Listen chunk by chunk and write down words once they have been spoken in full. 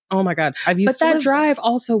Oh my God. I've used but to that drive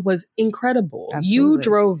also was incredible. Absolutely. You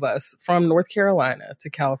drove us from North Carolina to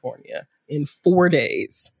California in 4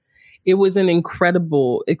 days. It was an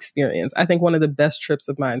incredible experience. I think one of the best trips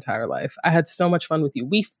of my entire life. I had so much fun with you.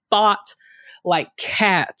 We fought like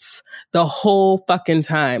cats the whole fucking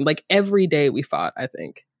time. Like every day we fought, I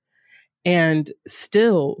think. And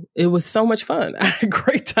still, it was so much fun. I had a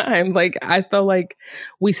great time. Like, I felt like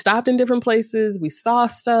we stopped in different places. We saw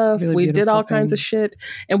stuff. Really we did all kinds things. of shit.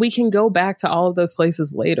 And we can go back to all of those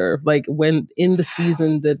places later, like when in the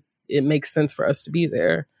season that it makes sense for us to be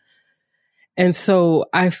there. And so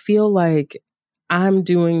I feel like I'm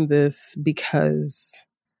doing this because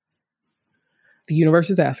the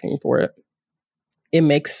universe is asking for it. It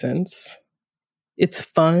makes sense. It's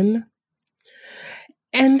fun.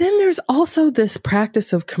 And then there's also this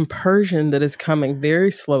practice of compersion that is coming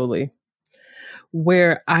very slowly,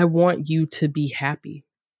 where I want you to be happy.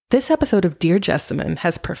 This episode of Dear Jessamine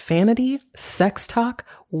has profanity, sex talk,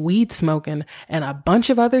 weed smoking, and a bunch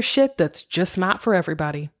of other shit that's just not for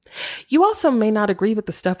everybody. You also may not agree with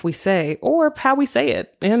the stuff we say or how we say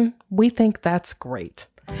it, and we think that's great.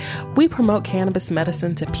 We promote cannabis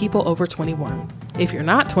medicine to people over 21. If you're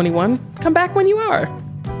not 21, come back when you are.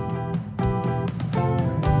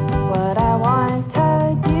 What I want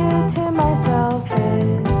to do to myself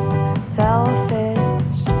is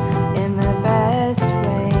selfish in the best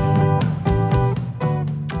way.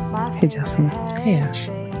 Hey, Jessamine. Hey, Ash.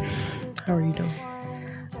 How are you doing?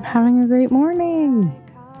 I'm having a great morning.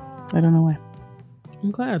 I don't know why.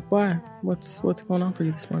 I'm glad. Why? What's going on for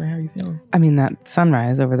you this morning? How are you feeling? I mean, that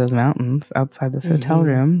sunrise over those mountains outside this hotel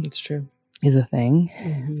room It's true. is a thing.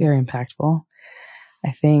 Very impactful.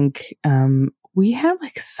 I think we had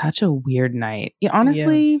like such a weird night. Yeah,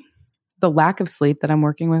 honestly, the lack of sleep that I'm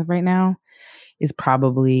working with right now is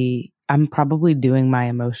I'm probably doing my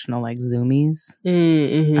emotional like zoomies.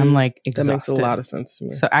 I'm like exhausted. That makes a lot of sense to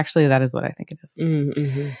me. So actually, that is what I think it is.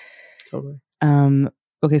 Totally.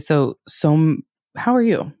 Okay, so how are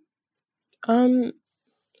you? I'm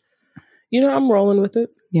rolling with it.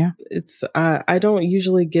 Yeah. It's I don't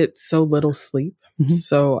usually get so little sleep.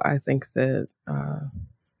 So I think that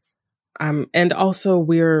and also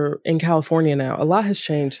we're in California now. A lot has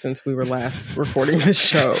changed since we were last recording this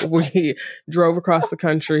show. We drove across the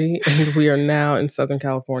country and we are now in Southern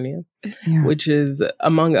California, which is,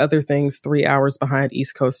 among other things, 3 hours behind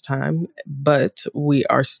East Coast time. But we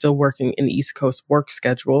are still working an East Coast work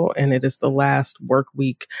schedule, and it is the last work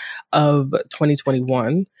week of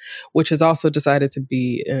 2021, which has also decided to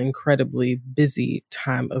be an incredibly busy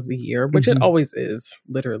time of the year, which it always is,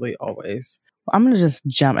 literally always. Well, I'm going to just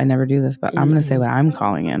jump. I never do this, but I'm going to say what I'm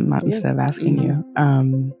calling in, not instead of asking you.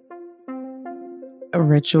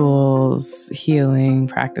 Rituals, healing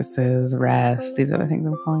practices, rest. These are the things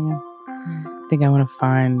I'm calling in. I think I want to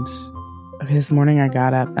find... Okay, this morning I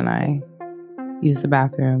got up and I used the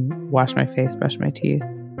bathroom, washed my face, brushed my teeth,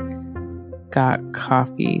 got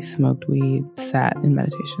coffee, smoked weed, sat in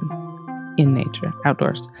meditation in nature,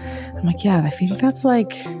 outdoors. I'm like, yeah, I think that's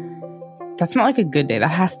not like a good day. That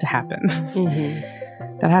has to happen.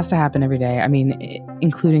 That has to happen every day. I mean,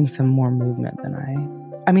 including some more movement than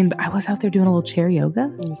I was out there doing a little chair yoga.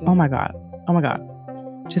 Oh my God.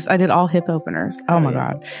 I did all hip openers. Oh my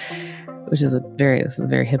God. This is a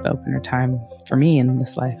very hip opener time for me in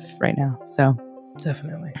this life right now. So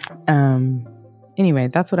definitely. Anyway,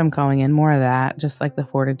 that's what I'm calling in. More of that. Just like the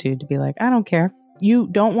fortitude to be like, I don't care. You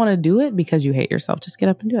don't want to do it because you hate yourself. Just get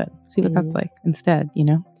up and do it. See what that's like instead,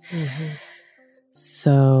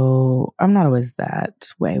 So I'm not always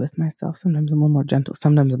that way with myself. Sometimes I'm a little more gentle.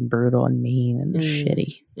 Sometimes I'm brutal and mean and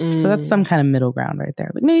shitty. So that's some kind of middle ground right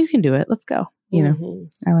there. Like, no, you can do it. Let's go.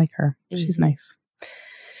 I like her. She's nice.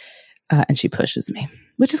 And she pushes me,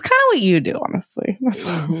 which is kind of what you do, honestly. That's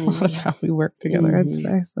a lot of how we work together, I'd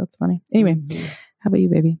say. So that's funny. Anyway, how about you,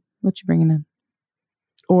 baby? What you bringing in?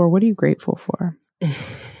 Or what are you grateful for?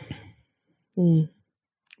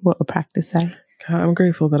 What will practice say? I'm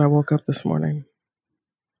grateful that I woke up this morning.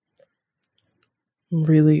 I'm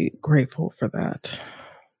really grateful for that.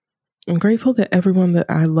 I'm grateful that everyone that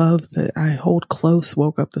I love, that I hold close,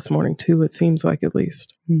 woke up this morning too, it seems like, at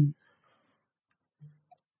least.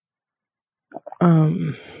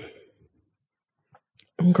 I'm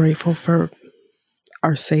grateful for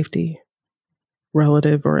our safety,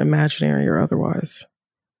 relative or imaginary or otherwise.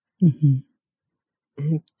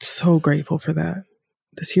 I'm so grateful for that.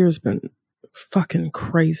 This year has been fucking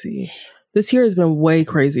crazy. This year has been way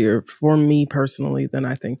crazier for me personally than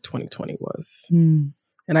I think 2020 was. And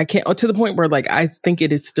I can't, to the point where like, I think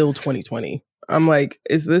it is still 2020. I'm like,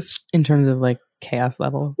 is this... In terms of like chaos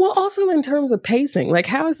levels. Well, also in terms of pacing, like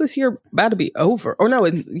how is this year about to be over? Or no,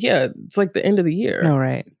 it's like the end of the year. No,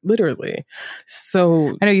 right. Literally.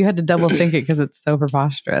 So I know you had to double think it because it's so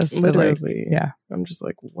preposterous. Literally. Yeah. I'm just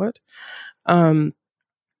like, what? But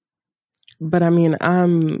I mean,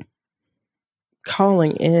 I'm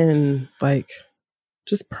calling in like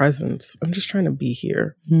just presence. I'm just trying to be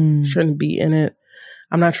here. Just trying to be in it.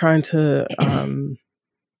 I'm not trying to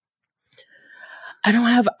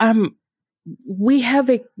we have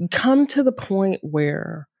come to the point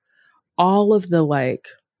where all of the like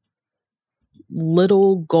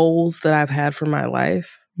little goals that I've had for my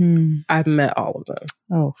life, I've met all of them.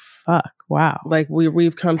 Oh, fuck. Wow. Like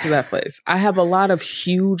we've come to that place. I have a lot of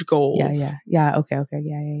huge goals. Yeah. Okay.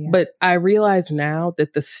 Yeah. But I realize now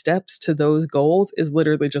that the steps to those goals is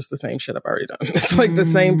literally just the same shit I've already done. It's like the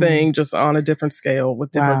same thing, just on a different scale with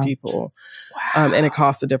different people. Wow. And it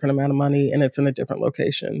costs a different amount of money and it's in a different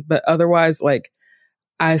location. But otherwise, like,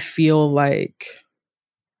 I feel like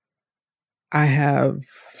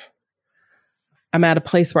I'm at a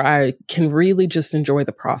place where I can really just enjoy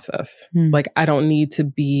the process. Like, I don't need to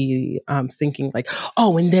be thinking like,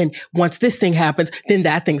 oh, and then once this thing happens, then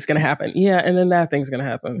that thing's going to happen. Yeah. And then that thing's going to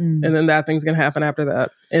happen. And then that thing's going to happen after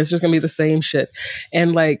that. And it's just going to be the same shit.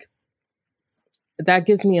 And like, that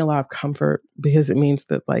gives me a lot of comfort because it means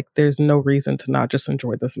that like, there's no reason to not just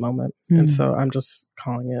enjoy this moment. And so I'm just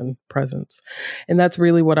calling in presence. And that's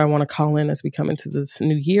really what I want to call in as we come into this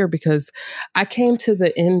new year, because I came to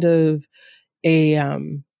the end of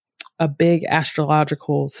a big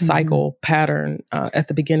astrological cycle pattern at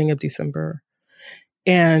the beginning of December.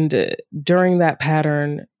 And during that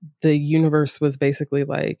pattern, the universe was basically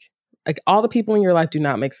like all the people in your life do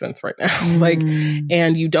not make sense right now. Like,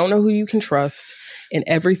 and you don't know who you can trust. And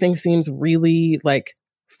everything seems really like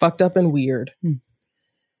fucked up and weird.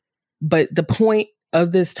 But the point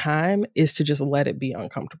of this time is to just let it be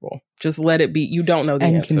uncomfortable. Just let it be. You don't know the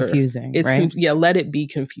answer. And confusing, it's right? Let it be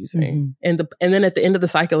confusing. And then at the end of the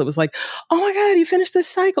cycle, it was like, oh my God, you finished this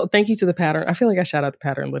cycle. Thank you to the pattern. I feel like I shout out the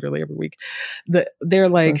pattern literally every week. They're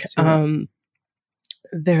like,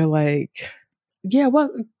 yeah, well,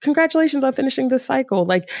 congratulations on finishing this cycle.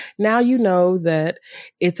 Like, now you know that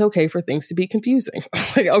it's okay for things to be confusing.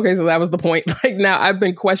 Like, okay, so that was the point. Like, now I've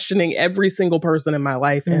been questioning every single person in my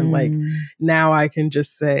life. And like, now I can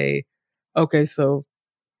just say, okay, so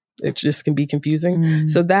it just can be confusing.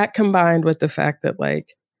 So that combined with the fact that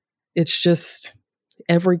like, it's just,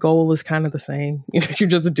 every goal is kind of the same. You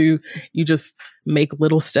know, you just make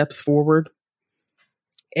little steps forward.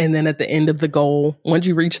 And then at the end of the goal, once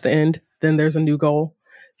you reach the end, then there's a new goal.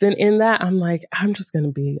 Then in that, I'm like, I'm just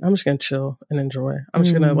going to chill and enjoy. I'm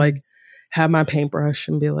just going to like have my paintbrush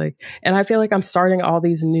and be like, and I feel like I'm starting all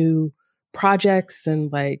these new projects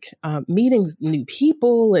and like meeting new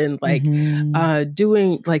people and like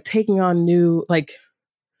doing, like taking on new, like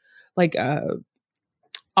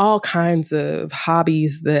all kinds of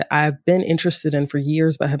hobbies that I've been interested in for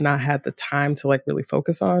years, but have not had the time to like really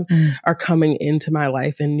focus on are coming into my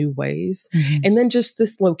life in new ways. And then just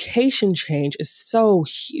this location change is so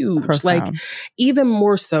huge, profound. Like even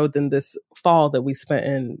more so than this fall that we spent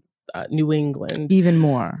in New England. Even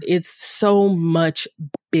more. It's so much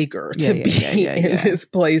bigger to be in this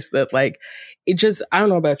place that like, it just, I don't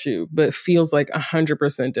know about you, but it feels like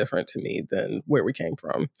 100% different to me than where we came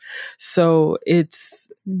from. So it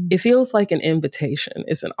feels like an invitation.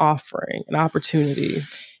 It's an offering, an opportunity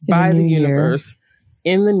by the universe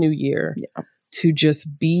in the new year to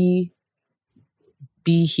just be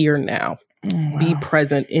here now, be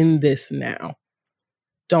present in this now.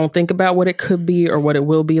 Don't think about what it could be or what it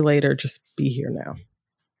will be later. Just be here now.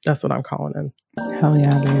 That's what I'm calling in. Hell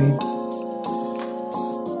yeah, baby.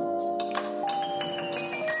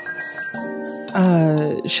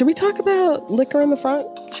 Should we talk about liquor in the front?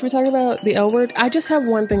 Should we talk about the L word? I just have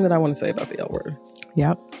one thing that I want to say about the L word.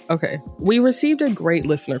 Yep. Okay. We received a great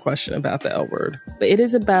listener question about the L word, but it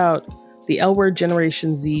is about the L Word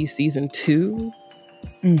Generation Z season 2.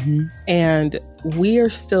 And we are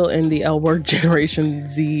still in the L Word Generation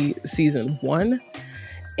Z season 1.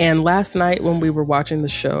 And last night when we were watching the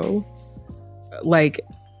show, like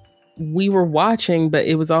we were watching, but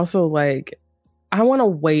it was also like, I want to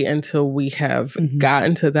wait until we have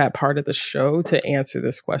gotten to that part of the show to answer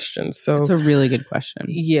this question. So it's a really good question.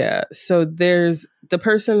 Yeah. So the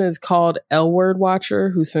person is called L Word Watcher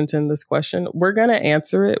who sent in this question. We're going to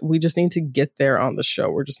answer it. We just need to get there on the show.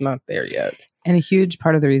 We're just not there yet. And a huge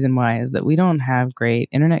part of the reason why is that we don't have great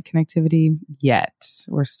internet connectivity yet.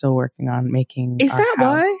 We're still working on making. Is that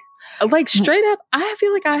why? Like straight up, I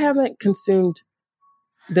feel like I haven't consumed.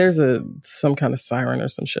 There's some kind of siren or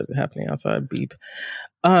some shit happening outside. Beep.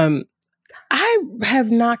 I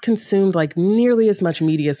have not consumed like nearly as much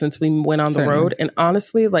media since we went on the road. And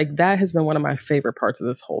honestly, like that has been one of my favorite parts of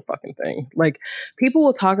this whole fucking thing. Like people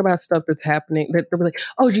will talk about stuff that's happening. They'll be like,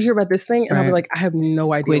 oh, did you hear about this thing? And I'll be like, I have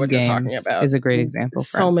no idea what you're talking about. Is a great example.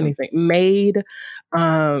 So many things. Made,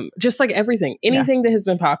 just like everything. Anything that has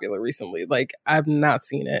been popular recently. Like I've not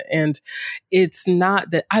seen it. And it's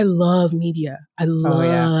not that I love media. I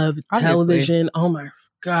love television. Oh my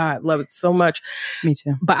God, love it so much. Me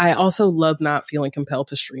too. But I also love not feeling compelled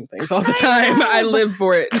to stream things all the time. I live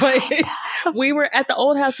for it. Like we were at the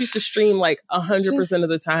old house, used to stream like 100% of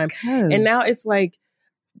the time. And now it's like,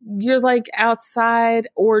 you're like outside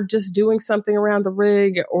or just doing something around the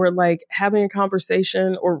rig or like having a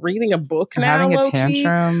conversation or reading a book now, having a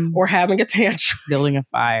tantrum. Or having a tantrum. Building a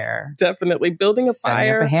fire. Definitely. Building a Setting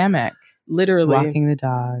fire. Up a hammock. Literally. Walking the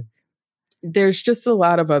dog. There's just a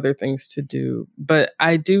lot of other things to do. But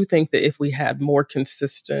I do think that if we had more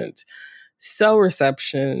consistent cell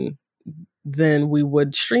reception, then we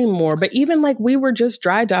would stream more. But even like we were just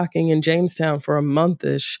dry docking in Jamestown for a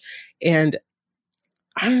month-ish. And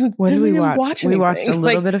what did we watch? We watched a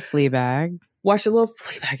little bit of Fleabag. Watched a little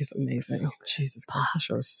Fleabag is amazing. Jesus Christ, that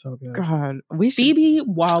show is so good. God, Phoebe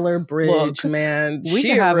Waller-Bridge, man. We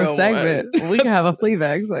can have a segment. We can have a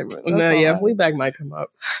Fleabag segment. Fleabag might come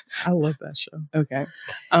up. I love that show. Okay.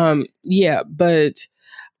 Yeah, but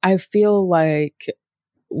I feel like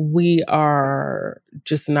we are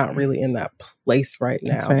just not really in that place right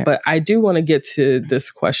now. Right. But I do want to get to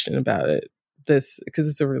this question about it. Because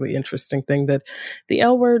it's a really interesting thing that the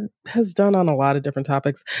L Word has done on a lot of different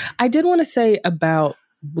topics. I did want to say about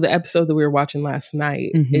the episode that we were watching last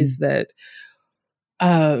night is that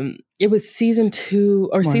it was season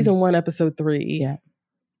 1, episode 3. Yeah.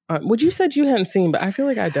 Which you said you hadn't seen, but I feel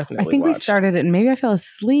like I definitely I think watched. We started it and maybe I fell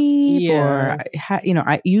asleep or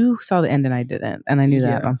you saw the end and I didn't. And I knew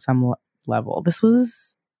that on some level. This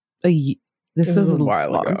was a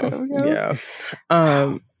while ago.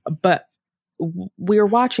 Yeah. But we were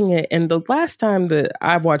watching it, and the last time that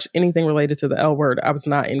I've watched anything related to the L Word, I was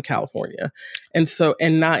not in California, and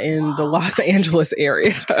not in the Los Angeles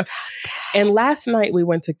area. And last night we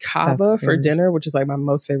went to Cava for dinner, which is like my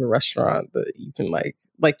most favorite restaurant that you can like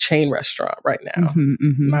chain restaurant right now.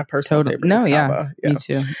 My personal favorite is Cava. Yeah. Me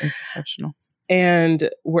too. It's exceptional. And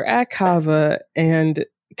we're at Cava, and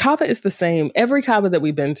Cava is the same. Every Cava that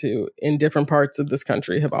we've been to in different parts of this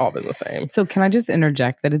country have all been the same. So can I just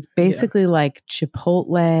interject that it's basically like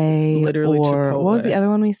Chipotle? It's literally Chipotle. What was the other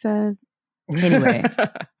one we said? Anyway,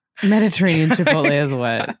 Mediterranean Chipotle is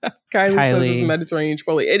what? Kylie says it's Mediterranean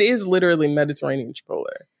Chipotle. It is literally Mediterranean Chipotle.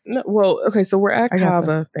 No, well, okay, so we're at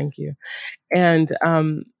Cava. Thank you. And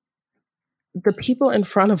the people in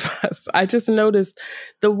front of us, I just noticed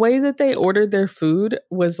the way that they ordered their food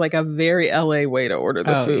was like a very LA way to order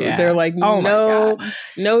the food. Yeah. They're like, no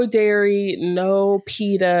dairy, no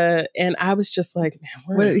pita. And I was just like, man,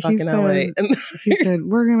 we're in fucking LA. And he said,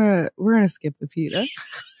 we're gonna skip the pita.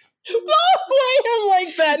 Don't play him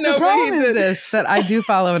like that. No, the problem is this, that I do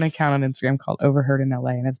follow an account on Instagram called Overheard in LA,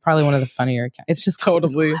 and it's probably one of the funnier accounts. It's just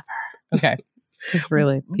totally clever. Okay. Just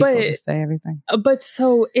really, people just say everything. But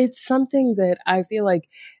so it's something that I feel like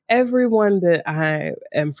everyone that I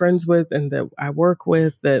am friends with and that I work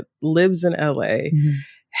with that lives in LA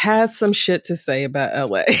has some shit to say about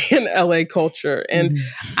LA and LA culture. And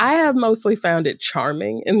I have mostly found it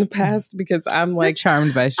charming in the past because I'm like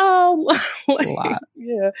charmed by a lot.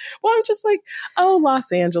 Yeah. Well, I'm just like,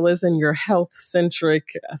 Los Angeles and your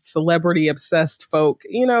health-centric, celebrity-obsessed folk.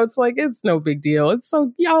 You know, it's like, it's no big deal. It's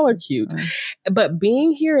so, y'all are cute. But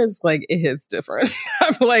being here is like, it hits different.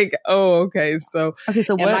 I'm like, okay, so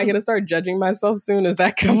am I going to start judging myself soon as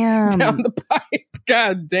that comes down the pipe?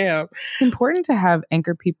 God damn. It's important to have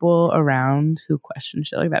anchor people around who question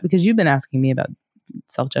shit like that, because you've been asking me about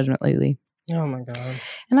self-judgment lately. Oh my God.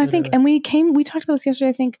 And I think, and we talked about this yesterday,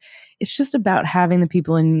 I think it's just about having the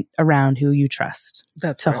people around who you trust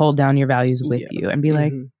to hold down your values with you and be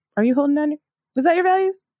like, are you holding down is that your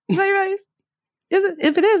values? Is that your values? Is it?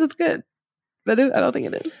 If it is, it's good. But I don't think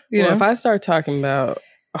it is. You know? If I start talking about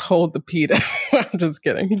hold the pita, I'm just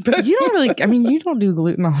kidding. But you don't really, I mean, you don't do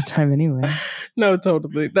gluten all the time anyway. No,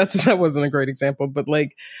 totally. That wasn't a great example, but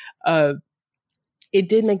like, it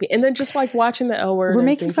did make me, and then just like watching the L Word. We're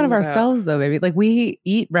making fun of ourselves though, baby. Like we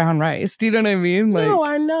eat brown rice. Do you know what I mean? Like, no,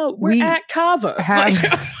 I know. We're at Cava.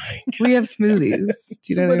 We have smoothies. Do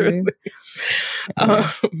you know what I mean?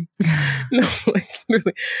 No, like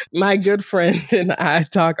literally, my good friend and I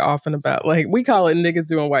talk often about, like, we call it niggas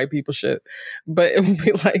doing white people shit, but it would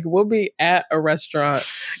be like, we'll be at a restaurant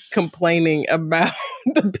complaining about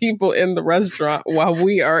the people in the restaurant while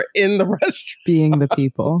we are in the restaurant. Being the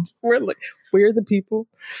people. We're the people.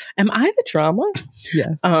 Am I the trauma?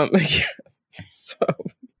 Yes. So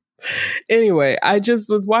anyway, I just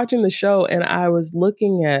was watching the show and I was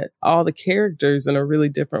looking at all the characters in a really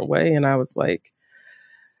different way. And I was like,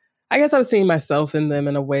 I guess I was seeing myself in them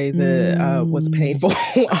in a way that was painful,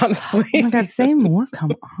 honestly. Oh my God, say more.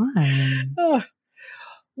 Come on.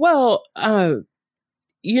 Well,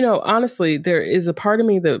 honestly, there is a part of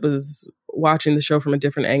me that was watching the show from a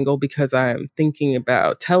different angle because I'm thinking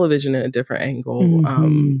about television in a different angle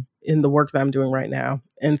in the work that I'm doing right now.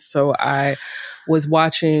 And so I was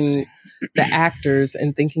watching the actors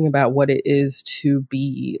and thinking about what it is to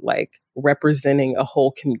be like representing a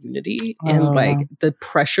whole community and like the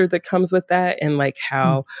pressure that comes with that and like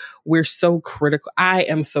how we're so critical. I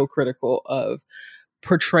am so critical of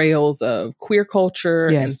portrayals of queer culture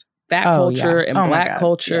and fat culture and Black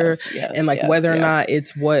culture and like whether or not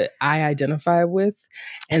it's what I identify with.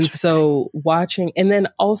 And so watching, and then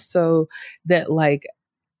also that like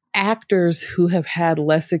actors who have had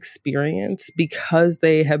less experience because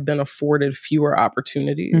they have been afforded fewer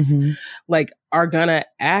opportunities, like are gonna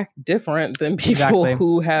act different than people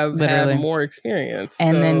who have had more experience.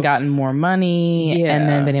 And then gotten more money and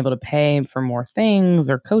then been able to pay for more things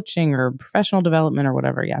or coaching or professional development or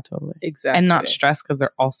whatever. Yeah, totally. Exactly. And not stressed because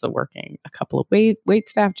they're also working a couple of wait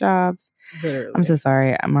staff jobs. Literally. I'm so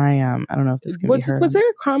sorry. My I don't know if this can be heard. Was there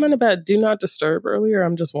a comment about do not disturb earlier?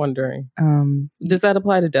 I'm just wondering. Does that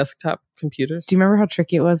apply to desktop computers? Do you remember how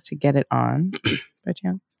tricky it was to get it on by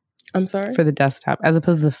chance? I'm sorry? For the desktop. As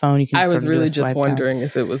opposed to the phone, you can I was really just wondering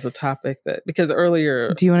if it was a topic that, because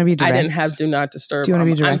earlier, do you want to be direct? I didn't have do not disturb. Do you want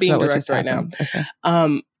to be direct? I'm being direct right now. Okay.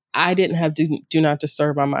 I didn't have do not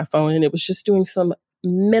disturb on my phone, and it was just doing some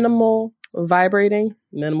minimal vibrating.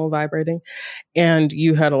 And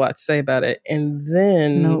you had a lot to say about it. And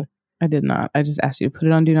then... No, I did not. I just asked you to put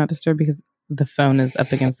it on do not disturb because the phone is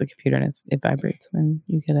up against the computer and it vibrates when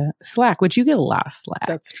you get a Slack, which you get a lot of Slack.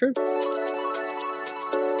 That's true.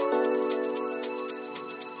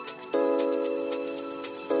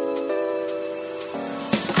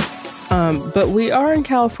 But we are in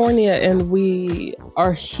California and we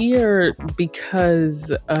are here because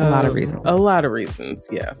a lot of reasons. A lot of reasons,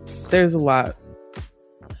 yeah. There's a lot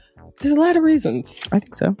of reasons. I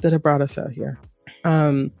think so. That have brought us out here.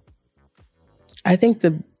 I think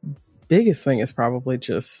the biggest thing is probably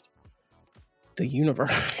just the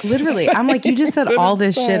universe. Literally. I'm like, you just said all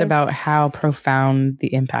this shit about how profound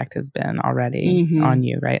the impact has been already on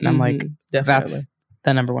you, right? And I'm like, definitely. That's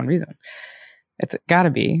the number one reason. It's gotta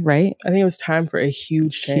be, right? I think it was time for a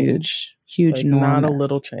huge change. Huge, like, not a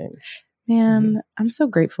little change. Man, I'm so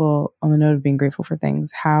grateful, on the note of being grateful for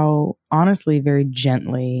things, how honestly, very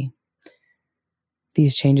gently,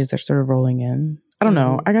 these changes are sort of rolling in. I don't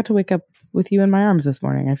know. I got to wake up with you in my arms this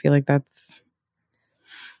morning. I feel like that's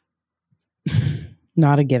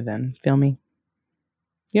not a given. Feel me?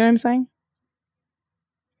 You know what I'm saying?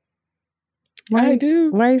 I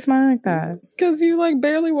do. Why are you smiling like that? Because you like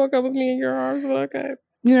barely woke up with me in your arms, but okay.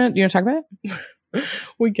 You want to talk about it?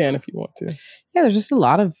 We can if you want to. Yeah, there's a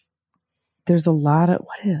lot of what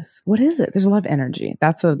is it? There's a lot of energy.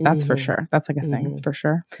 That's for sure. That's like a thing for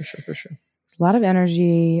sure. For sure. There's a lot of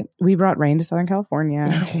energy. We brought rain to Southern California.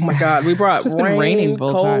 Oh my God. We brought it's just rain, been raining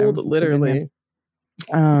full cold, time. Literally.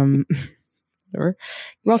 You're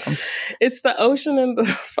welcome. It's the ocean and the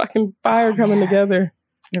fucking fire coming together.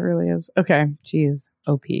 It really is. Okay. Jeez.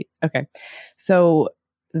 Oh, Pete. Okay. So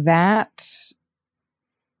there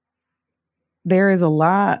is a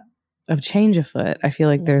lot of change afoot. I feel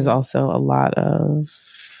like there's also a lot of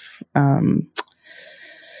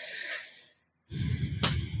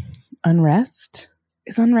unrest.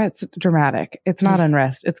 Is unrest dramatic? It's not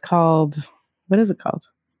unrest. It's called, what is it called?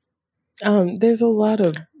 There's a lot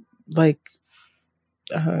of like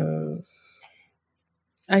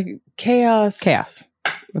chaos.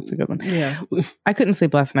 That's a good one. Yeah. I couldn't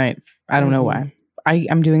sleep last night. I don't know why.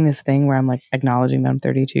 I'm doing this thing where I'm like acknowledging that I'm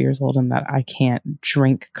 32 years old and that I can't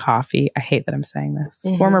drink coffee. I hate that I'm saying this.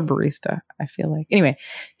 Former barista, I feel like. Anyway,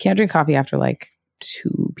 can't drink coffee after like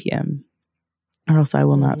 2 p.m. or else I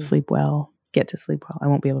will not get to sleep well. I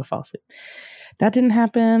won't be able to fall asleep. That didn't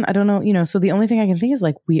happen. I don't know. So the only thing I can think is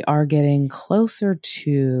like we are getting closer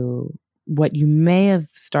to what you may have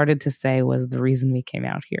started to say was the reason we came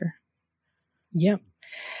out here. Yeah.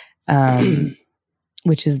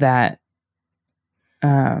 Which is that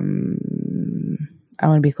I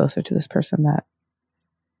want to be closer to this person that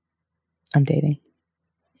I'm dating.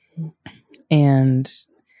 And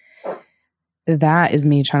that is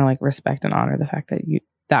me trying to like respect and honor the fact that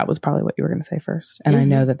that was probably what you were going to say first. And I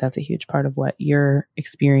know that that's a huge part of what you're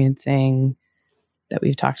experiencing that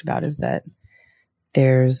we've talked about, is that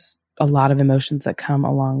there's a lot of emotions that come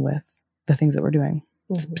along with the things that we're doing.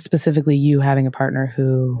 Specifically, you having a partner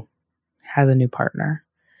who has a new partner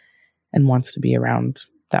and wants to be around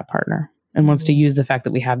that partner and wants to use the fact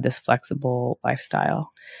that we have this flexible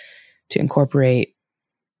lifestyle to incorporate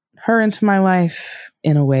her into my life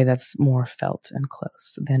in a way that's more felt and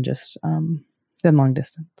close than just than long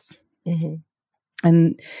distance.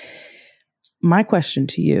 And my question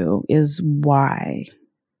to you is, why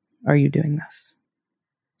are you doing this?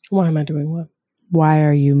 Why am I doing what? Why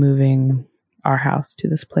are you moving our house to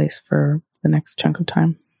this place for the next chunk of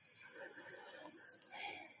time?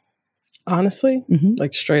 Honestly,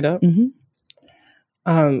 like straight up,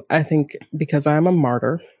 I think because I'm a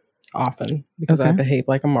martyr often, because I behave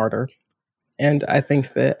like a martyr. And I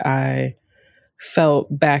think that I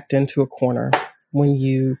felt backed into a corner when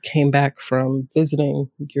you came back from visiting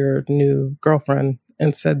your new girlfriend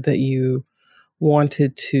and said that you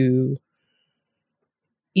wanted to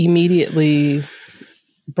immediately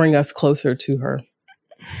bring us closer to her.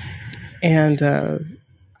 And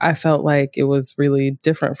I felt like it was really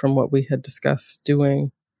different from what we had discussed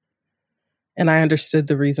doing. And I understood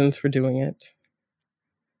the reasons for doing it.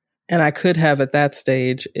 And I could have at that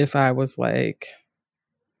stage, if I was less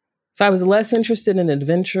interested in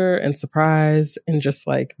adventure and surprise and just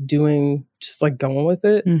like going with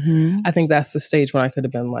it, I think that's the stage when I could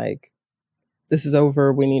have been like, this is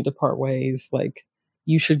over. We need to part ways. Like,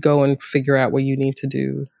 you should go and figure out what you need to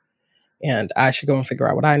do. And I should go and figure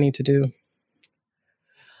out what I need to do.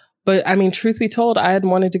 But I mean, truth be told, I had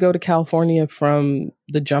wanted to go to California from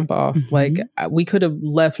the jump off. Like, we could have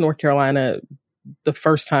left North Carolina the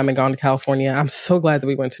first time and gone to California. I'm so glad that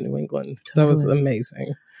we went to New England. That was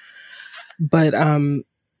amazing. But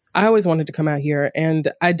I always wanted to come out here,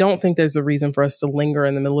 and I don't think there's a reason for us to linger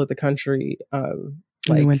in the middle of the country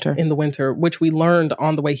in the winter, which we learned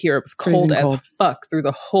on the way here. It was cold as fuck through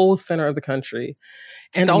the whole center of the country.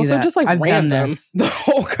 And also just like random, the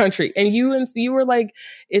whole country. And you were like,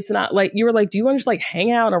 it's not like, you were like, do you want to just like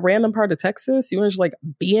hang out in a random part of Texas? You want to just like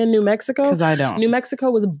be in New Mexico? Because I don't. New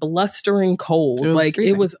Mexico was blustering cold.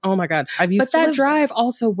 It was, oh my God. But that drive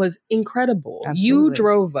also was incredible. Absolutely. You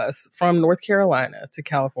drove us from North Carolina to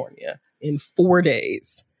California in 4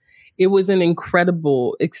 days. It was an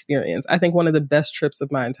incredible experience. I think one of the best trips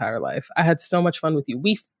of my entire life. I had so much fun with you.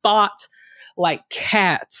 We fought like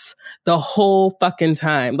cats the whole fucking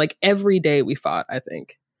time. Like every day we fought, I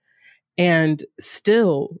think. And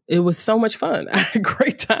still, it was so much fun. I had a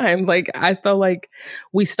great time. Like, I felt like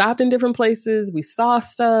we stopped in different places. We saw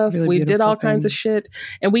stuff. Really, we did all kinds of shit.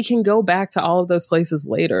 And we can go back to all of those places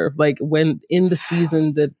later, like when in the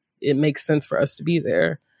season that it makes sense for us to be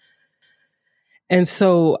there. And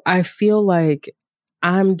so I feel like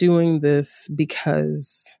I'm doing this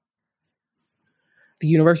because the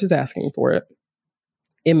universe is asking for it.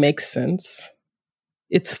 It makes sense.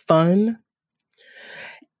 It's fun.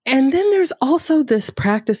 And then there's also this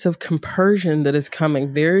practice of compersion that is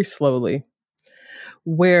coming very slowly,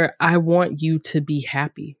 where I want you to be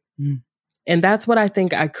happy. And that's what I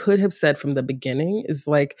think I could have said from the beginning, is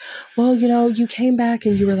like, well, you know, you came back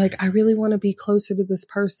and you were like, I really want to be closer to this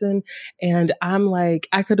person. And I'm like,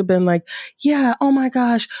 I could have been like, yeah, oh my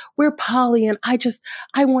gosh, we're poly and I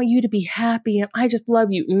want you to be happy and I just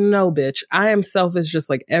love you. No, bitch, I am selfish just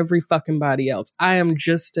like every fucking body else. I am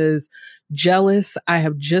just as jealous. I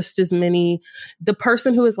have just as many. The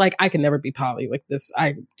person who is like, I can never be poly like this.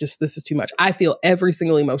 This is too much. I feel every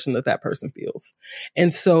single emotion that person feels.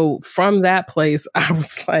 And so from that place, I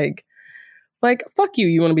was like, fuck you.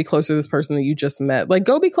 You want to be closer to this person that you just met? Like,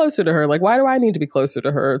 go be closer to her. Like, why do I need to be closer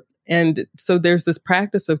to her? And so there's this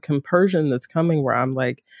practice of compersion that's coming where I'm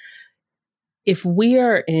like, if we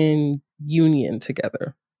are in union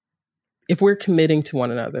together, if we're committing to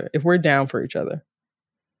one another, if we're down for each other,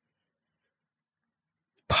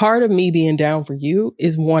 part of me being down for you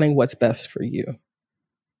is wanting what's best for you.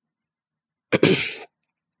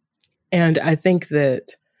 And I think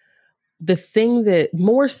that the thing that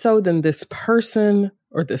more so than this person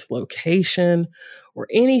or this location or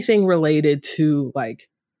anything related to like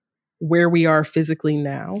where we are physically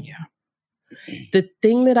now, the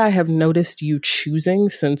thing that I have noticed you choosing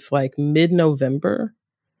since like mid-November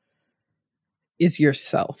is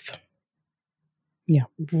yourself. Yeah.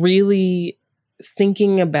 Really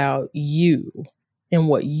thinking about you and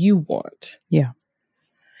what you want. Yeah.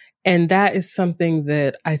 And that is something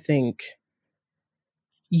that I think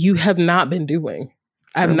you have not been doing.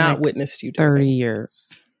 I've not witnessed you doing 30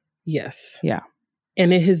 years. Yes. Yeah.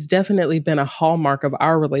 And it has definitely been a hallmark of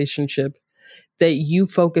our relationship that you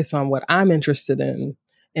focus on what I'm interested in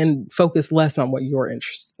and focus less on what you're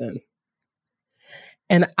interested in.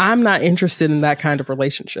 And I'm not interested in that kind of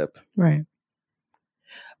relationship. Right.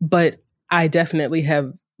 But I definitely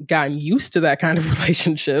have gotten used to that kind of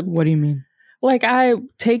relationship. What do you mean? Like, I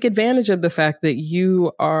take advantage of the fact that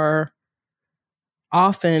you are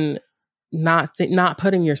often not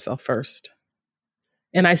putting yourself first.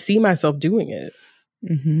 And I see myself doing it.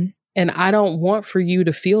 Mm-hmm. And I don't want for you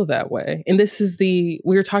to feel that way. And we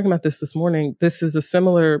were talking about this morning. This is a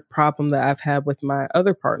similar problem that I've had with my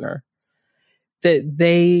other partner, that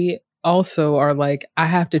they also are like, I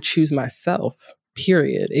have to choose myself,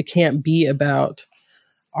 period. It can't be about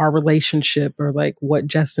our relationship or like what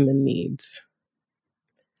Jessamine needs.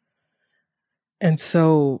 And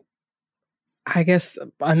so I guess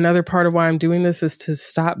another part of why I'm doing this is to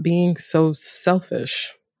stop being so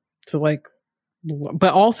selfish,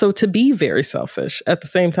 but also to be very selfish at the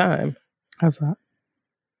same time. How's that?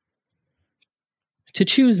 To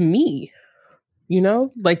choose me,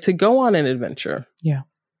 like to go on an adventure. Yeah.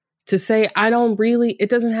 To say, it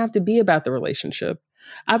doesn't have to be about the relationship.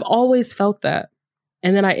 I've always felt that.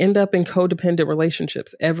 And then I end up in codependent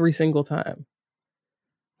relationships every single time.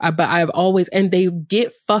 And they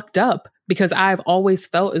get fucked up because I've always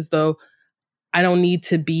felt as though I don't need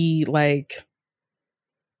to be like,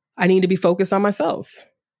 I need to be focused on myself.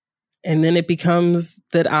 And then it becomes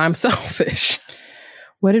that I'm selfish.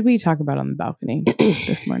 What did we talk about on the balcony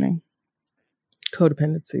this morning?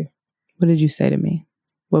 Codependency. What did you say to me?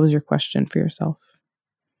 What was your question for yourself?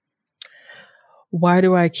 Why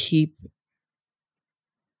do I keep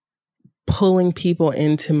pulling people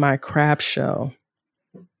into my crab shell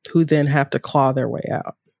who then have to claw their way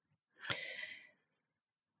out?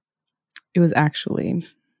 It was actually,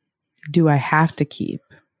 do I have to keep?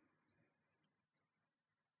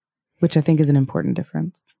 Which I think is an important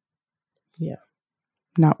difference. Yeah.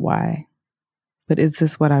 Not why. But is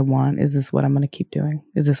this what I want? Is this what I'm going to keep doing?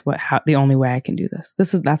 Is this the only way I can do this?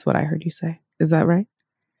 That's what I heard you say. Is that right?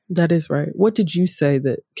 That is right. What did you say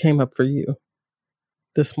that came up for you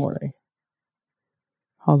this morning?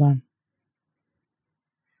 Hold on.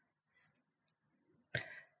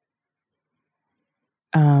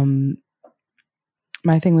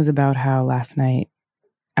 My thing was about how last night,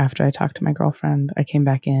 after I talked to my girlfriend, I came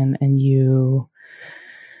back in and you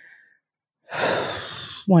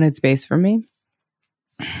wanted space from me.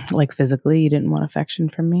 Like physically, you didn't want affection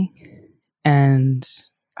from me. And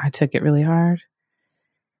I took it really hard.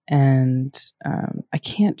 And I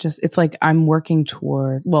can't it's like I'm working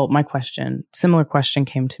toward, similar question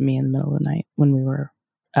came to me in the middle of the night when we were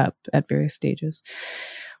up at various stages,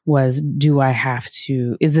 was,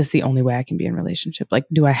 is this the only way I can be in a relationship? Like,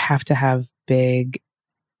 do I have to have big,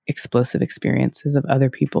 explosive experiences of other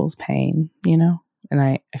people's pain, And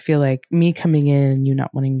I feel like me coming in and you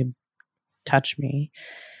not wanting to touch me,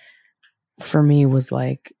 for me was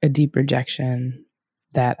like a deep rejection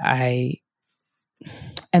that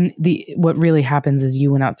what really happens is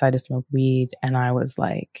you went outside to smoke weed and I was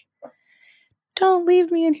like, don't leave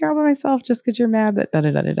me in here all by myself just because you're mad that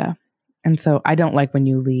da-da-da-da-da. And so I don't like when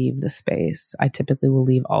you leave the space. I typically will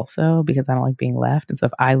leave also because I don't like being left. And so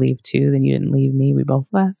if I leave too, then you didn't leave me. We both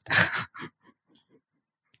left.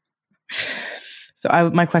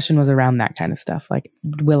 So my question was around that kind of stuff. Like,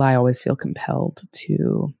 will I always feel compelled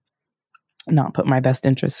to not put my best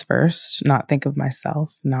interests first, not think of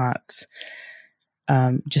myself, not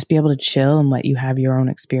just be able to chill and let you have your own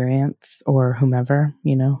experience or whomever,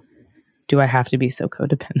 Do I have to be so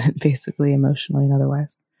codependent, basically, emotionally and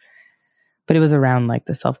otherwise? But it was around like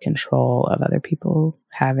the self-control of other people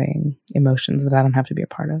having emotions that I don't have to be a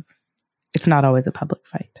part of. It's not always a public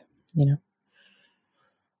fight,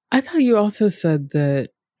 I thought you also said that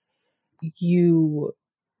you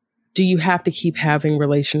have to keep having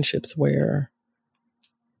relationships where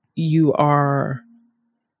you are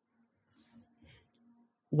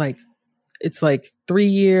like, it's like 3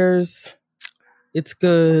 years, it's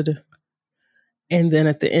good. And then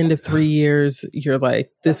at the end of 3 years, you're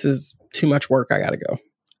like, this is too much work. I got to go.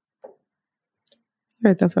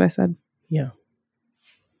 Right. That's what I said. Yeah.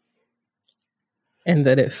 And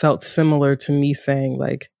that it felt similar to me saying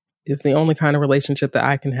like, it's the only kind of relationship that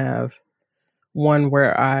I can have. One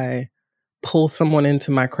where I pull someone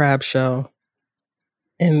into my crab shell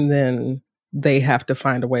and then they have to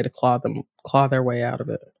find a way to claw their way out of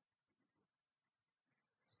it.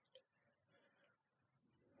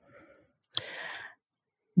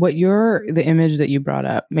 the image that you brought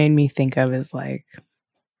up made me think of is like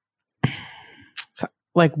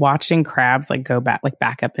watching crabs like go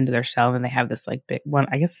back up into their shell, and they have this like big one.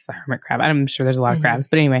 I guess it's a hermit crab. I'm sure there's a lot of crabs,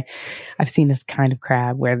 but anyway, I've seen this kind of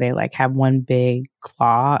crab where they like have one big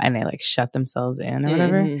claw and they like shut themselves in or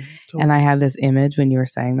whatever. Totally. And I had this image when you were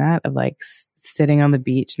saying that of like sitting on the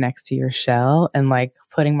beach next to your shell and like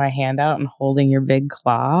putting my hand out and holding your big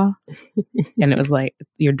claw, and it was like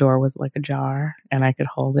your door was like ajar and I could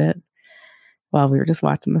hold it while we were just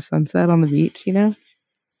watching the sunset on the beach, you know?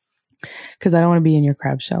 Because I don't want to be in your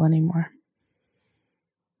crab shell anymore.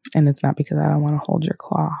 And it's not because I don't want to hold your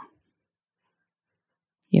claw.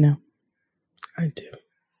 You know? I do.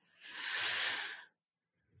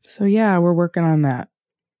 So yeah, we're working on that.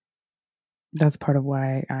 That's part of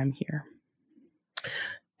why I'm here.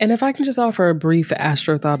 And if I can just offer a brief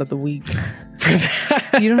astro thought of the week.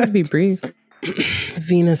 You don't have to be brief.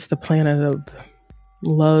 Venus, the planet of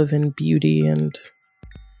love and beauty and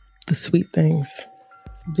the sweet things.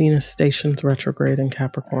 Venus stations retrograde in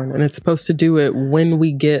Capricorn, and it's supposed to do it when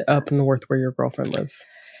we get up north where your girlfriend lives.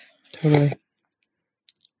 Totally.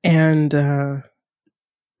 And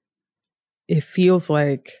it feels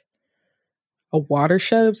like a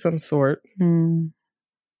watershed of some sort.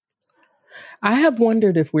 I have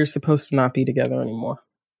wondered if we're supposed to not be together anymore.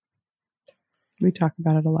 We talk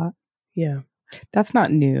about it a lot. Yeah. That's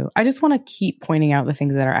not new. I just want to keep pointing out the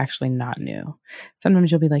things that are actually not new. Sometimes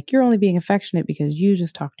you'll be like, you're only being affectionate because you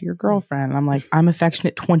just talked to your girlfriend. And I'm like, I'm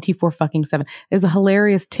affectionate 24/7. There's a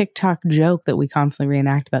hilarious TikTok joke that we constantly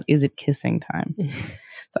reenact about, is it kissing time?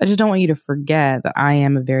 So I just don't want you to forget that I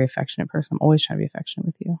am a very affectionate person. I'm always trying to be affectionate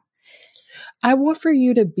with you. I want for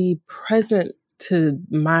you to be present to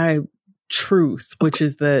my truth, which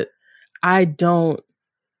is that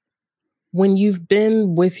when you've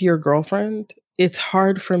been with your girlfriend, it's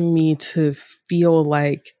hard for me to feel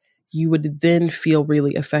like you would then feel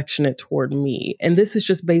really affectionate toward me. And this is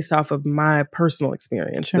just based off of my personal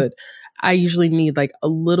experience. Sure. That I usually need like a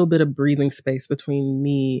little bit of breathing space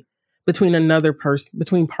between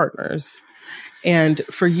partners. And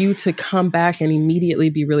for you to come back and immediately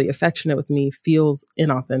be really affectionate with me feels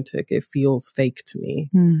inauthentic. It feels fake to me.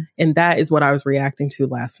 And that is what I was reacting to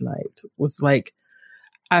last night, was like,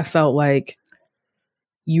 I felt like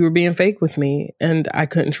you were being fake with me and I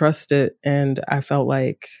couldn't trust it. And I felt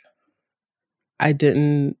like more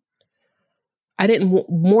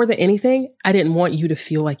than anything, I didn't want you to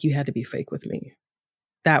feel like you had to be fake with me.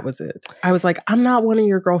 That was it. I was like, I'm not one of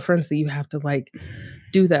your girlfriends that you have to like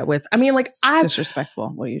do that with. I mean, like, it's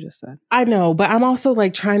disrespectful what you just said. I know, but I'm also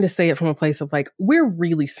like trying to say it from a place of like, we're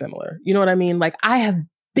really similar. You know what I mean? Like, I have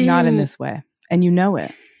been not in this way, and you know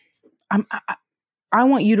it. I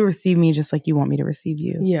want you to receive me just like you want me to receive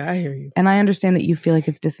you. Yeah, I hear you. And I understand that you feel like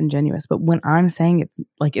it's disingenuous, but when I'm saying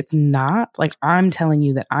it's not, like, I'm telling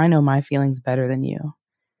you that I know my feelings better than you.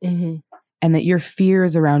 Mm-hmm. And that your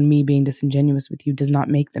fears around me being disingenuous with you does not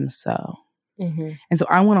make them so. Mm-hmm. And so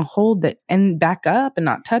I want to hold that and back up and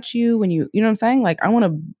not touch you when you know what I'm saying? Like, I want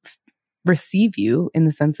to receive you in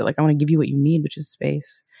the sense that, like, I want to give you what you need, which is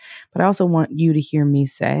space. But I also want you to hear me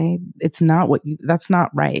say, that's not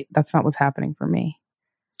right. That's not what's happening for me.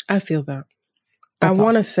 I feel that. I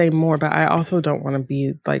want to say more, but I also don't want to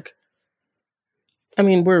be like, I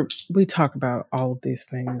mean, we talk about all of these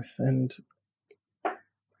things, and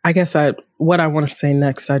I guess what I want to say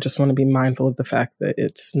next, I just want to be mindful of the fact that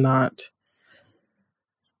it's not,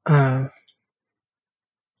 I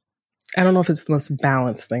don't know if it's the most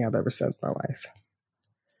balanced thing I've ever said in my life,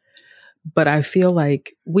 but I feel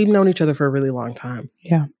like we've known each other for a really long time.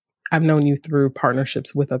 Yeah. I've known you through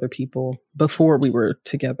partnerships with other people. Before we were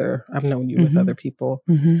together, I've known you with other people.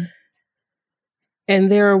 Mm-hmm. And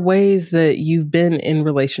there are ways that you've been in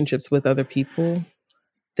relationships with other people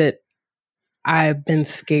that I've been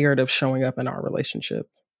scared of showing up in our relationship.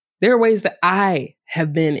 There are ways that I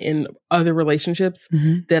have been in other relationships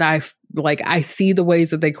that I see the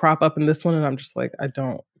ways that they crop up in this one, and I'm just like, I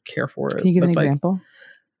don't care for it. Can you give an example?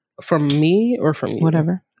 From me or from you?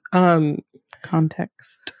 Whatever.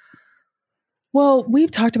 Context. Well,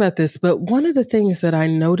 we've talked about this, but one of the things that I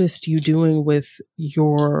noticed you doing with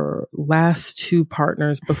your last two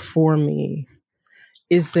partners before me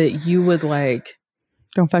is that you would like...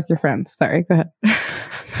 Don't fuck your friends. Sorry, go ahead.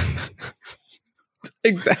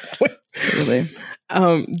 Exactly. Really.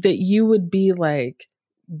 That you would be like,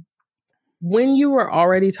 when you were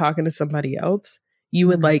already talking to somebody else, you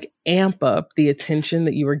would like amp up the attention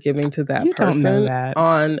that you were giving to that person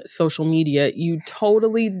on social media. You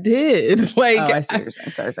totally did. Like, I see what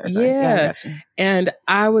you're saying. Sorry. Yeah. And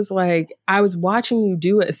I was like, I was watching you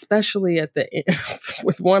do it, especially at the end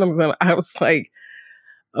with one of them. I was like,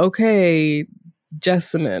 okay,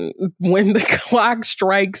 Jessamine, when the clock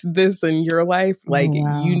strikes this in your life, like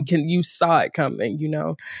you saw it coming, you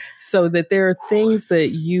know? So that there are things that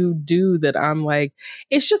you do that I'm like,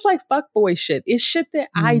 it's just like fuckboy shit. It's shit that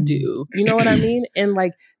I do. You know what I mean? And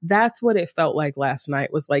like, that's what it felt like last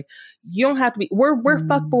night was like, you don't have to be, we're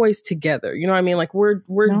fuckboys together. You know what I mean? Like we're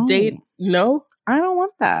dating. No? I don't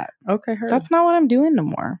want that. Okay. That's not what I'm doing no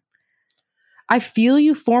more. I feel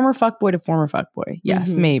you, former fuckboy to former fuckboy. Yes,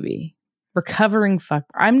 maybe. Recovering fuck.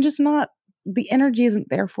 I'm just not, the energy isn't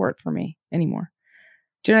there for it for me anymore.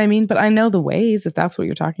 Do you know what I mean? But I know the ways, if that's what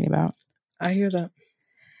you're talking about. I hear that.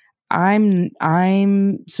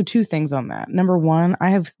 So two things on that. Number one,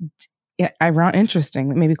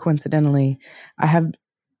 interesting, maybe coincidentally, I have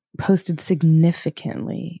posted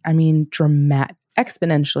significantly,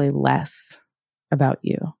 exponentially less about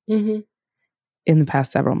you in the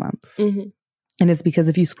past several months. And it's because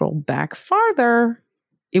if you scroll back farther,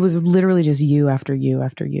 it was literally just you after you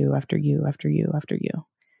after you after you after you after you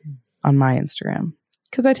on my Instagram,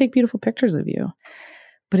 because I take beautiful pictures of you.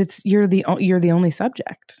 But you're the only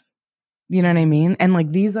subject. You know what I mean? And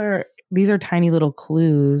like these are tiny little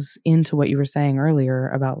clues into what you were saying earlier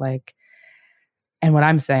about like, and what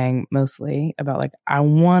I'm saying mostly about like, I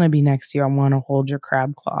want to be next to you. I want to hold your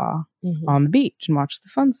crab claw on the beach and watch the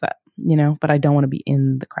sunset, you know, but I don't want to be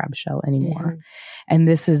in the crab shell anymore. And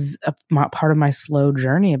this is part of my slow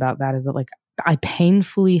journey about that, is that like, I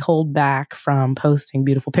painfully hold back from posting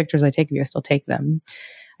beautiful pictures I take of you. I still take them.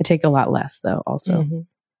 I take a lot less though also.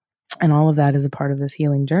 And all of that is a part of this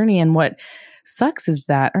healing journey. And what sucks is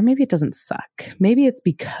that, or maybe it doesn't suck. Maybe it's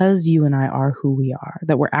because you and I are who we are,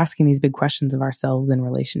 that we're asking these big questions of ourselves in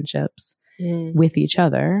relationships with each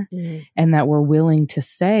other. And that we're willing to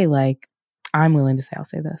say like, I'm willing to say, I'll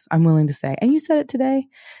say this. I'm willing to say, and you said it today,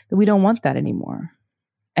 that we don't want that anymore.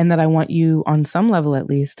 And that I want you on some level, at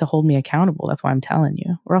least, to hold me accountable. That's why I'm telling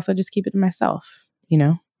you, or else I just keep it to myself, you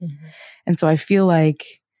know? And so I feel like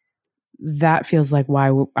that feels like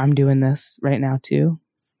why I'm doing this right now too.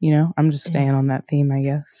 You know, I'm just staying on that theme, I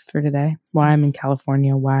guess, for today. Why I'm in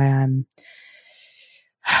California, man,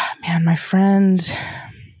 my friend,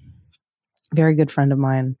 very good friend of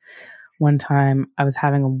mine, one time I was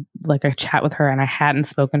having a chat with her, and I hadn't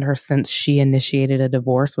spoken to her since she initiated a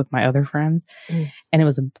divorce with my other friend. And it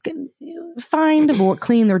was a fine divorce,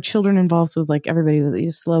 clean. There were children involved. So it was like everybody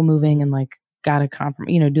was slow moving and like got to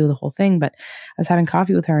compromise, do the whole thing. But I was having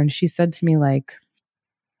coffee with her, and she said to me like,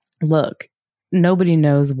 look, nobody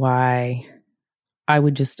knows why I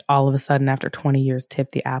would just all of a sudden after 20 years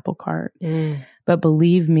tip the apple cart. But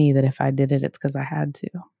believe me that if I did it, it's because I had to,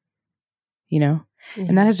 you know?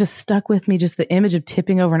 And that has just stuck with me, just the image of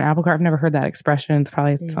tipping over an apple cart. I've never heard that expression. It's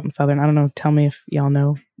probably something Southern. I don't know. Tell me if y'all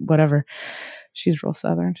know, whatever. She's real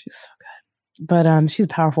Southern. She's so good. But she's a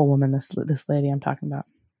powerful woman, this lady I'm talking about.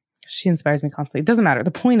 She inspires me constantly. It doesn't matter.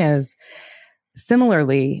 The point is,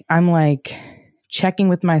 similarly, I'm like checking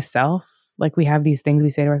with myself. Like we have these things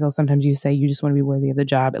we say to ourselves. Sometimes you say you just want to be worthy of the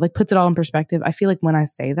job. It like puts it all in perspective. I feel like when I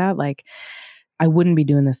say that, like I wouldn't be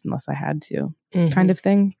doing this unless I had to, kind of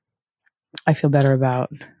thing. I feel better about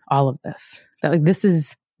all of this. That like this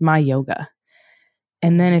is my yoga.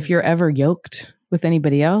 And then if you're ever yoked with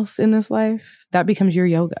anybody else in this life, that becomes your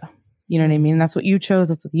yoga. You know what I mean? That's what you chose.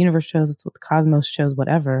 That's what the universe chose. That's what the cosmos chose,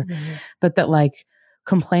 whatever. But that like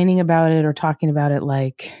complaining about it or talking about it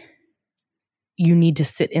like you need to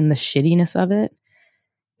sit in the shittiness of it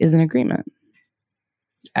is an agreement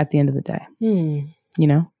at the end of the day. You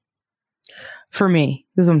know? For me,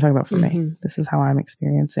 this is what I'm talking about for me. This is how I'm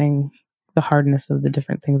experiencing the hardness of the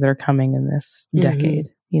different things that are coming in this decade,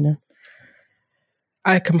 you know?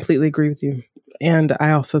 I completely agree with you. And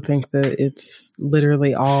I also think that it's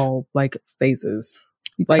literally all like phases.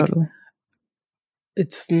 Like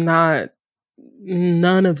it's not,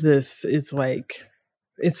 none of this is like,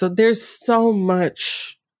 there's so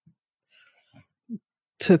much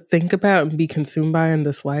to think about and be consumed by in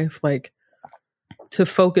this life. Like to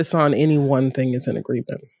focus on any one thing is an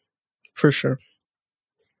agreement for sure.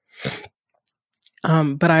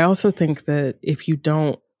 But I also think that if you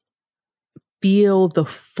don't feel the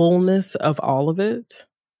fullness of all of it,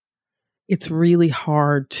 it's really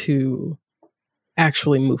hard to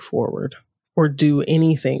actually move forward or do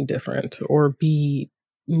anything different or be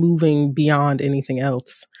moving beyond anything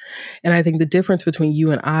else. And I think the difference between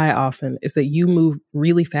you and I often is that you move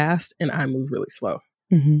really fast and I move really slow.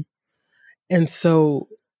 And so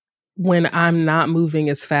when I'm not moving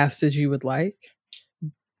as fast as you would like,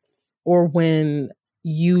 or when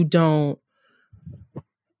you don't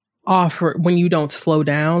slow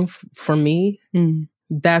down for me,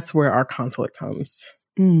 that's where our conflict comes.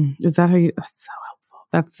 Is that how that's so helpful.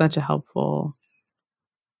 That's such a helpful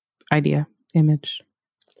idea, image,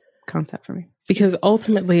 concept for me. Because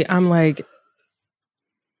ultimately I'm like,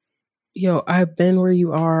 yo, I've been where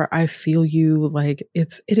you are. I feel you. Like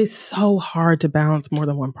it is so hard to balance more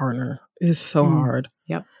than one partner. It is so hard.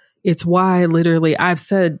 Yep. It's why literally I've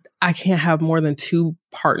said I can't have more than 2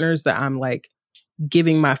 partners that I'm like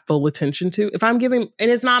giving my full attention to. If I'm giving,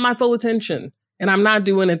 and it's not my full attention and I'm not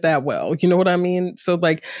doing it that well, you know what I mean? So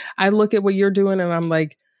like I look at what you're doing and I'm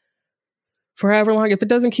like, for however long, if it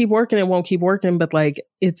doesn't keep working, it won't keep working. But like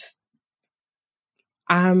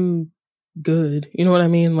I'm good. You know what I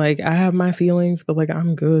mean? Like I have my feelings, but like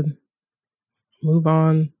I'm good. Move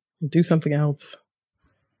on, do something else.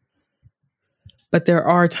 But there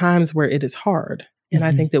are times where it is hard. And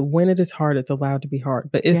I think that when it is hard, it's allowed to be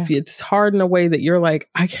hard. But if it's hard in a way that you're like,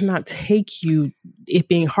 I cannot take it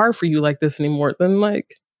being hard for you like this anymore, then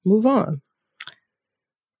like move on.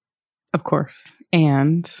 Of course.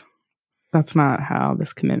 And that's not how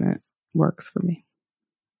this commitment works for me.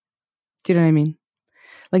 Do you know what I mean?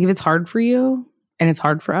 Like if it's hard for you and it's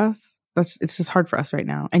hard for us, it's just hard for us right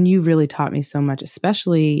now. And you really taught me so much,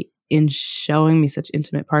 especially in showing me such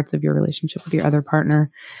intimate parts of your relationship with your other partner.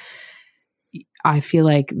 I feel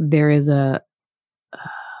like there is a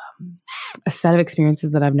set of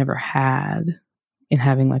experiences that I've never had in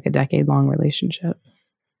having like a decade-long relationship,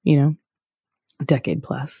 you know, a decade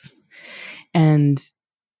plus. And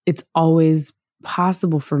it's always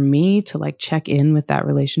possible for me to like check in with that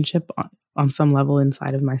relationship on some level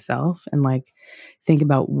inside of myself and like think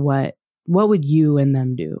about what would you and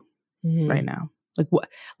them do right now?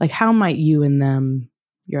 Like how might you and them,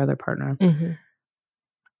 your other partner,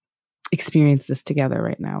 experience this together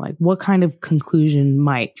right now? Like what kind of conclusion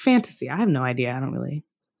might fantasy? I have no idea. I don't really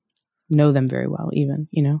know them very well even,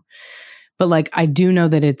 you know, but like, I do know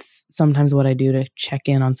that it's sometimes what I do to check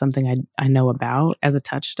in on something I know about as a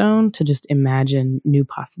touchstone to just imagine new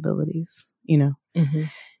possibilities, you know?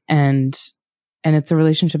 And it's a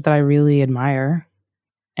relationship that I really admire.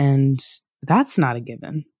 And that's not a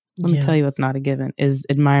given. Let me tell you what's not a given is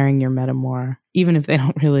admiring your meta more, even if they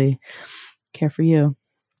don't really care for you.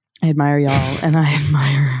 I admire y'all and I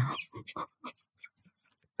admire...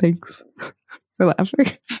 Thanks for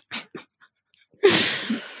laughing.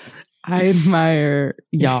 I admire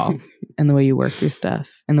y'all and the way you work through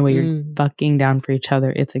stuff and the way you're fucking down for each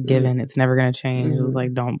other. It's a given. It's never going to change. It's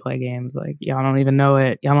like, don't play games. Like, y'all don't even know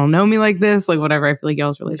it. Y'all don't know me like this. Like, whatever. I feel like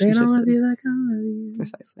y'all's relationship they don't love is. you like I love you.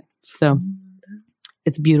 Precisely. So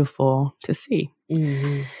it's beautiful to see.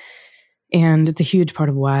 And it's a huge part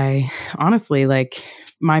of why, honestly, like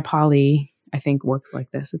my poly, I think works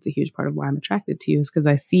like this. It's a huge part of why I'm attracted to you is because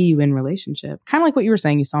I see you in relationship. Kind of like what you were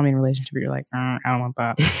saying. You saw me in a relationship. But you're like, I don't want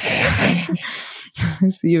that. I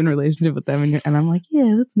see you in a relationship with them. And I'm like,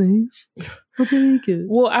 yeah, that's nice. I'll take it.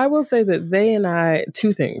 Well, I will say that they and I,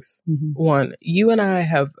 2 things. One, you and I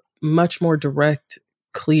have much more direct,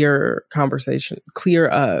 clear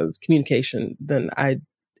communication than I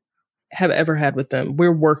have ever had with them.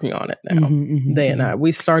 We're working on it now. They and I,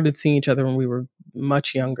 we started seeing each other when we were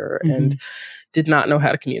much younger and did not know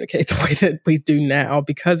how to communicate the way that we do now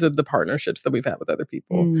because of the partnerships that we've had with other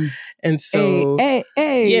people. And so,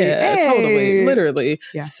 totally, literally.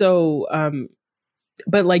 Yeah. So,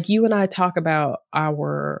 but like you and I talk about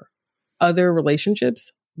our other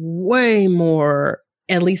relationships way more,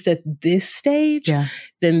 at least at this stage,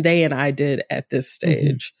 than they and I did at this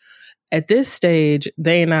stage. At this stage,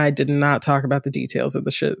 they and I did not talk about the details of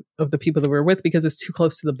the shit of the people that we were with because it's too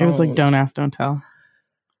close to the bone. It was like, don't ask, don't tell.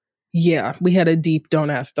 Yeah, we had a deep don't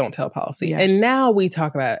ask, don't tell policy. Yeah. And now we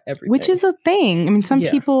talk about everything. Which is a thing. I mean, some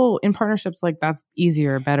people in partnerships, like that's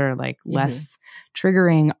easier, better, like less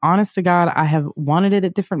triggering. Honest to God, I have wanted it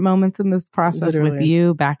at different moments in this process with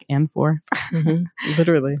you back and forth.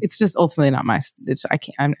 Literally. It's just ultimately not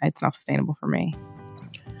it's not sustainable for me.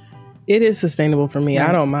 It is sustainable for me. Right.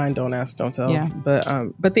 I don't mind don't ask, don't tell. Yeah.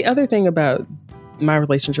 But the other thing about my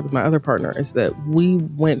relationship with my other partner is that we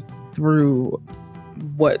went through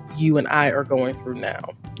what you and I are going through now,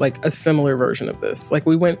 like a similar version of this. Like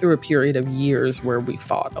we went through a period of years where we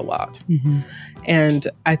fought a lot. And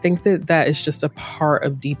I think that is just a part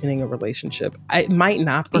of deepening a relationship. It might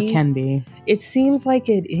not be. Or can be. It seems like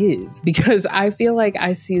it is because I feel like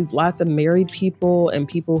I see lots of married people and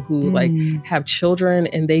people who like have children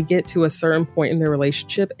and they get to a certain point in their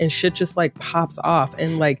relationship and shit just like pops off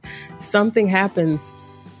and like something happens.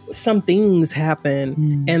 Some things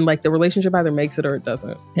happen and like the relationship either makes it or it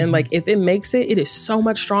doesn't. And like if it makes it, it is so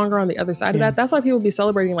much stronger on the other side of that. That's why people be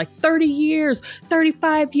celebrating like 30 years,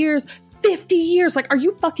 35 years, 50 years. Like, are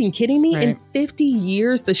you fucking kidding me? Right. In 50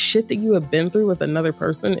 years, the shit that you have been through with another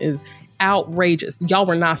person is outrageous. Y'all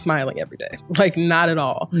were not smiling every day. Like, not at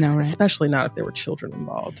all. No, right. Especially not if there were children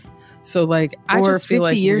involved. So, like, I or just feel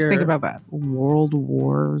 50 like years, think about that. World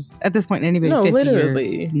wars. At this point, anybody 50 literally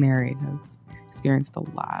years married has experienced a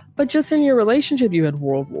lot. But just in your relationship, you had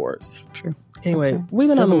world wars. True. Anyway, right. we've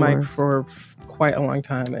been on the Civil mic wars. for quite a long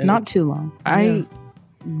time. And Not too long. Yeah. I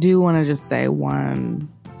do want to just say one.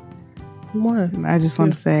 What? I just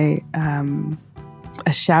want to say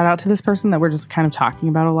a shout out to this person that we're just kind of talking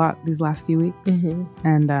about a lot these last few weeks. Mm-hmm.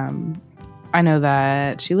 And I know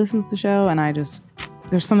that she listens to the show, and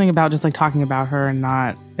there's something about just like talking about her and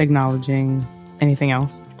not acknowledging anything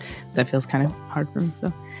else that feels kind of hard for me.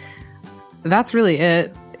 So that's really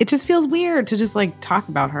it. It just feels weird to just like talk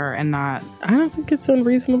about her and not. I don't think it's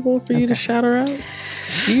unreasonable for you to shout her out.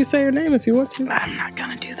 You say her name if you want to. I'm not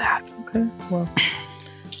going to do that. Okay. Well,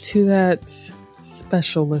 to that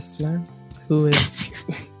special listener who is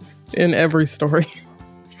in every story.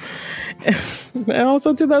 And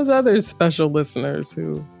also to those other special listeners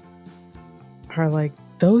who are like,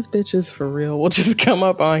 those bitches for real will just come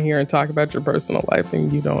up on here and talk about your personal life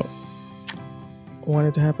and you don't want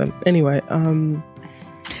it to happen. Anyway,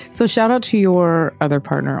 so shout out to your other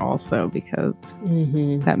partner also, because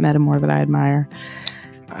that metamor that I admire.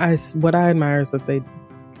 What I admire is that they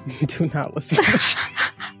do not listen to the show.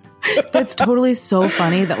 That's totally so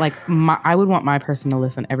funny that like I would want my person to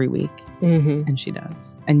listen every week, and she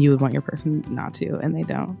does, and you would want your person not to, and they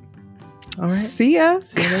don't. All right. See ya.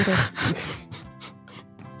 See you later.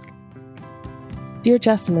 Dear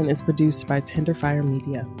Jessamine is produced by Tenderfire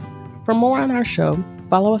Media. For more on our show,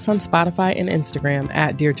 follow us on Spotify and Instagram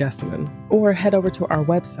at Dear Jessamine, or head over to our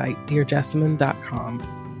website,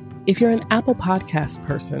 dearjessamine.com. If you're an Apple Podcast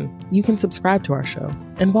person, you can subscribe to our show,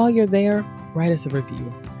 and while you're there, write us a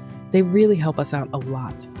review. They really help us out a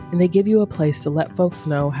lot, and they give you a place to let folks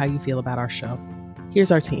know how you feel about our show.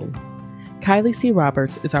 Here's our team. Kylie C.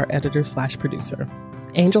 Roberts is our editor/producer.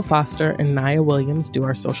 Angel Foster and Nia Williams do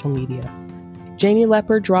our social media. Janie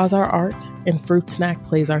Leopard draws our art, and Fruit Snack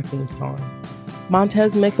plays our theme song.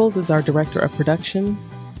 Montez Mickles is our director of production.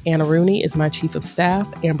 Anna Rooney is my chief of staff.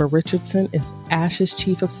 Amber Richardson is Ash's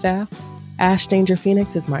chief of staff. Ash Danger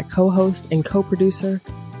Phoenix is my co-host and co-producer,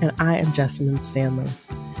 and I am Jessamine Stanley.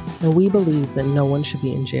 And we believe that no one should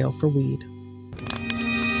be in jail for weed.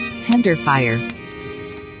 Tenderfire.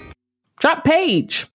 Drop page!